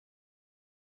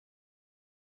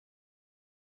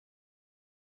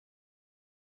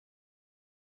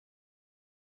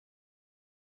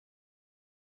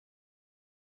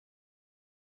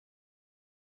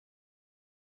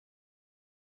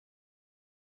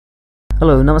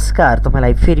Hello नमस्कार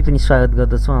तपाईलाई फेरि पनि स्वागत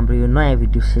गर्दछु हाम्रो यो नयाँ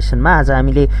भिडियो सेसनमा। आज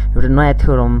हामीले एउटा नयाँ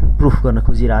थ्योरम प्रुफ गर्न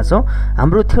खोजिरहेछौं।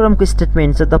 हाम्रो थ्योरमको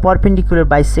स्टेटमेन्ट छ the perpendicular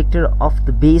bisector of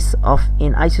the base of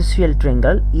an ISOCELL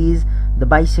triangle is the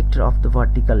bisector of the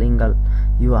vertical angle.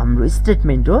 यो हाम्रो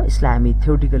स्टेटमेन्ट हो, यसलाई हामी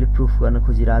थ्योरेटिकली प्रुफ गर्न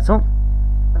खोजिरहेछौं।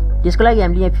 त्यसको लागि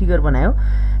हामीले यहाँ figure बनायौं।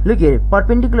 Look here,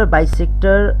 perpendicular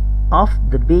bisector of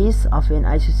the base of an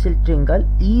isosceles triangle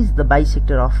is the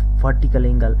bisector of vertical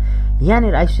angle।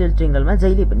 यहाँनिर आइसोसेल ट्रायंगलमा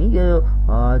जहिले पनि यो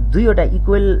दुईवटा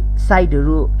इक्वल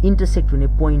साइडहरु इन्टरसेक्ट हुने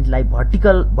पोइन्टलाई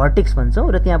भर्टेक्स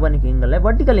भन्छौं र त्यहाँ बनेको एंगललाई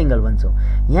भर्टिकल एंगल भन्छौं।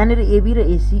 यहाँनिर एबी र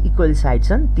एसी इक्वल साइड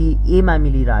छन्, ती ए मा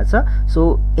मिलिरहेछ,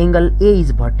 so angle A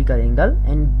is vertical angle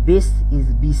and base is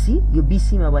BC. यो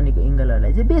बीसी मा बनेको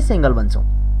एंगलहरुलाई चाहिँ बेस एंगल भन्छौं।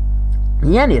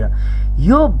 यहाँनिर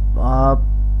यो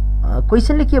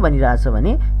क्वेशनले के भनिरहेछ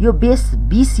भने यो बेस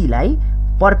बीसी लाई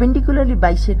परपेन्डिकुलरली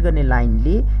बाइसेक्ट गर्ने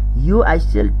लाइनले यो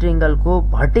आइसोसेल ट्रायंगलको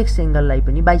भर्टेक्स एंगललाई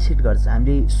पनि बाइसेक्ट गर्छ।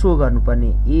 हामीले सो गर्नुपर्ने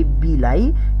एबी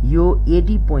लाई यो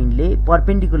एडी पोइन्टले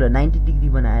परपेन्डिकुलर 90 डिग्री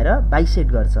बनाएर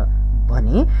बाइसेक्ट गर्छ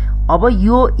भने अब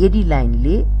यो एडी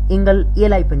लाइनले एंगल ए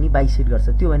लाई पनि बाइसेक्ट गर्छ।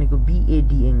 त्यो भनेको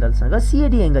बीएडी एंगलसँग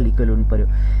सीएडी एंगल इक्वल हुनु पर्यो।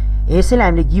 यसैले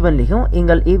हामीले given लेख्यौं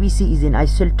angle ABC is an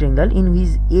ISOCELL triangle in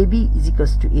which AB is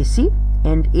equals to AC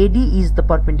and AD is the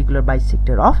perpendicular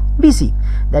bisector of BC,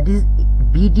 that is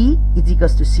BD is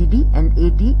equals to CD and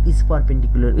AD is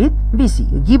perpendicular with BC।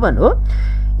 given हो,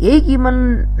 यही given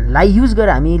लाई use गरेर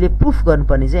हामीले proof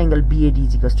गर्नुपर्ने चाहिँ angle BAD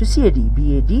is equals to CAD,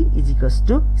 BAD is equals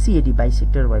to CAD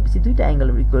bisector भएपछि दुईटा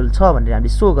angle equal छ भनेर हामीले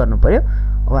सो गर्नु पर्यो।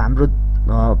 अब हाम्रो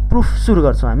प्रुफ सुरु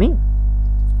गर्छौं हामी।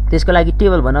 त्यसको लागि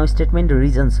टेबल बनाऊ स्टेटमेन्ट र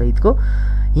रिजन सहितको।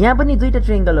 यहाँ पनि दुईटा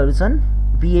ट्रायंगलहरु छन्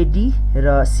बीएडी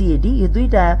र सीएडी। यो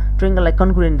दुईटा ट्रायंगललाई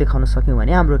कन्क्रुरेन्ट देखाउन सक्यौं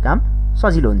भने हाम्रो काम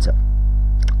सजिलो हुन्छ।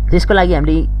 त्यसको लागि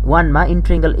हामीले 1 मा in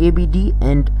triangle ABD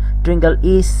and triangle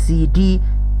ACD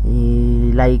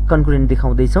लाई कन्क्रुरेन्ट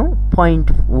देखाउँदै छौं।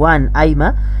 पॉइन्ट 1 आई मा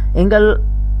angle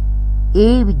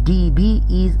ADB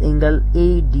is angle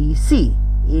ADC.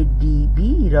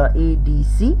 ADB र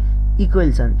एडीसी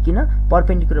इक्वल छन् किन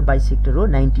परपेन्डिकुलर बाइसेक्टर हो,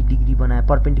 90 डिग्री बनाए।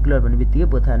 परपेन्डिकुलर भन्नेबित्तिकै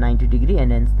both are 90 degree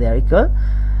and hence they are equal.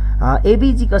 AB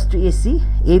is equals to AC।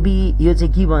 AB यो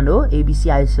चाहिँ गिवन हो, ABC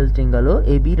आइसोसेल ट्रायंगल हो,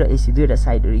 AB र AC दुईटा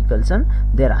साइडहरु इक्वल छन्,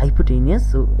 they are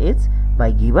hypotenuse, so it's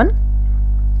by given.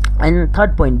 And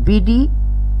third point BD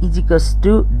is equals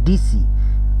to DC।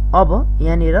 अब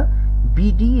यहाँनिर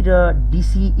BD र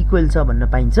DC इक्वल छ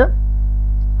भन्न पाइन्छ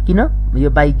किन यो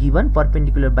बाइ गिवन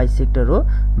परपेन्डिकुलर बाइसेक्टर हो,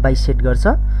 बाइसेक्ट गर्छ।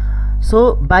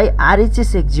 So by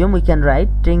RHS axiom we can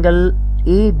write triangle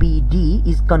ABD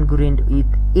is congruent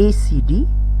with ACD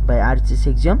by RHS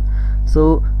axiom।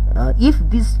 So if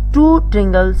these two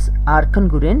triangles are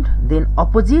congruent, then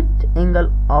opposite angle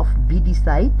of BD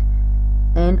side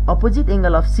and opposite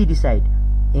angle of CD side,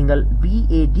 angle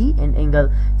BAD and angle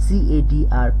CAD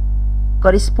are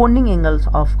corresponding angles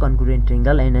of congruent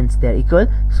triangle and hence they are equal।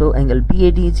 So angle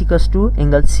BAD is equals to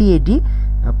angle CAD।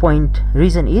 Point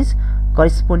reason is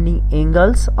corresponding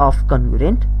angles of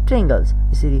congruent triangles।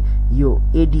 यसरी यो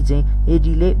AD चाहिँ AD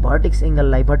ले vertex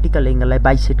एंगललाई vertical एंगललाई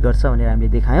bisect गर्छ भनेर हामीले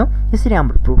देखायौं। यसरी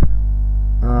हाम्रो proof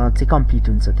चाहिँ कम्प्लिट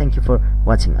हुन्छ। Thank you for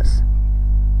watching us.